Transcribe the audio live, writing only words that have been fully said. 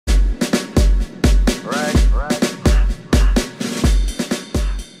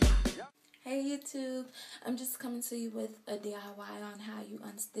YouTube. I'm just coming to you with a DIY on how you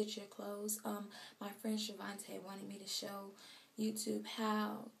unstitch your clothes. My friend Shavante wanted me to show YouTube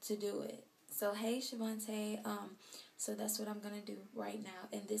how to do it. So hey Shavante, so that's what I'm gonna do right now,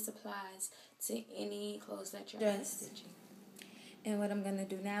 and this applies to any clothes that you're unstitching. And what I'm gonna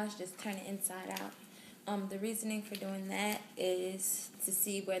do now is just turn it inside out. The reasoning for doing that is to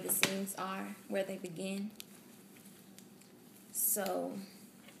see where the seams are, where they begin. So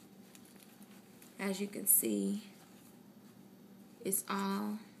as you can see, it's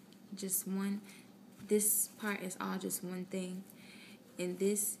all just one. This part is all just one thing, and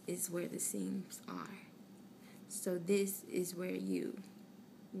this is where the seams are. So this is where you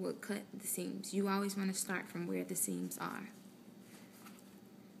would cut the seams. You always want to start from where the seams are.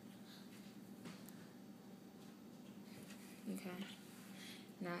 Okay,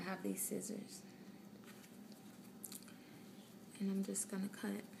 now I have these scissors, and I'm just going to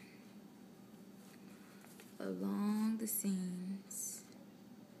cut along the seams.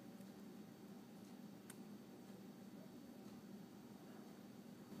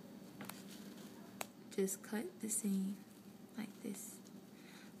 Just cut the seam like this,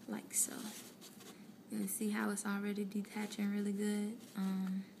 like so. You can see how it's already detaching really good.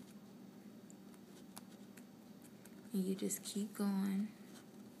 And you just keep going.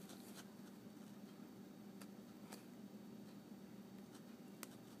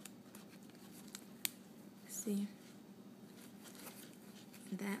 See?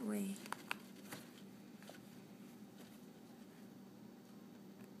 That way.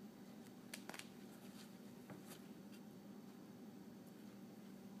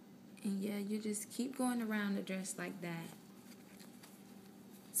 And yeah, you just keep going around the dress like that.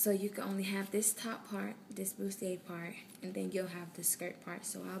 So you can only have this top part, this bustier part, and then you'll have the skirt part.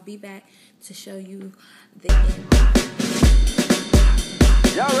 So I'll be back to show you the end.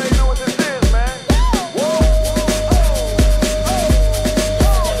 Y'all already know what this is, man.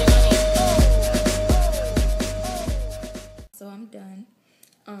 So I'm done.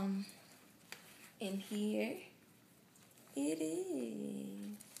 And here it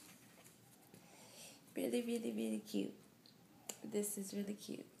is. Really, really, really cute. This is really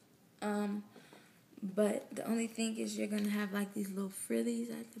cute. But the only thing is you're gonna have like these little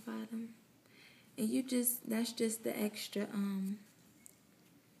frillies at the bottom, and that's just the extra,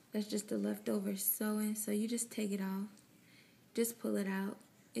 that's just the leftover sewing. So you just take it off, just pull it out.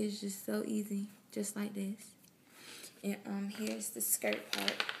 It's just so easy, just like this. And here's the skirt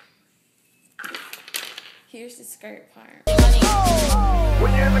part. Here's the skirt part.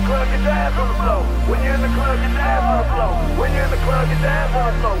 When you're in the club, get your ass on the floor. When you're in the club, get your ass on the floor. When you're in the club, get your ass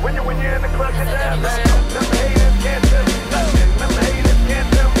on the floor. When you're in the club, get your ass on the floor. Them haters can't tell you nothing. Them haters can't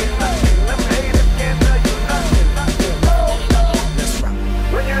tell me nothing. Them haters can't tell you nothing. That's right.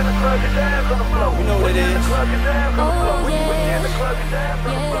 When you're in the club, get your ass on the floor. You know what it is. When you're in the club, get your ass on the floor. When you're in the club, get your ass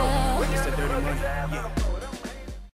on the floor. When you're in the club, get your ass on the floor.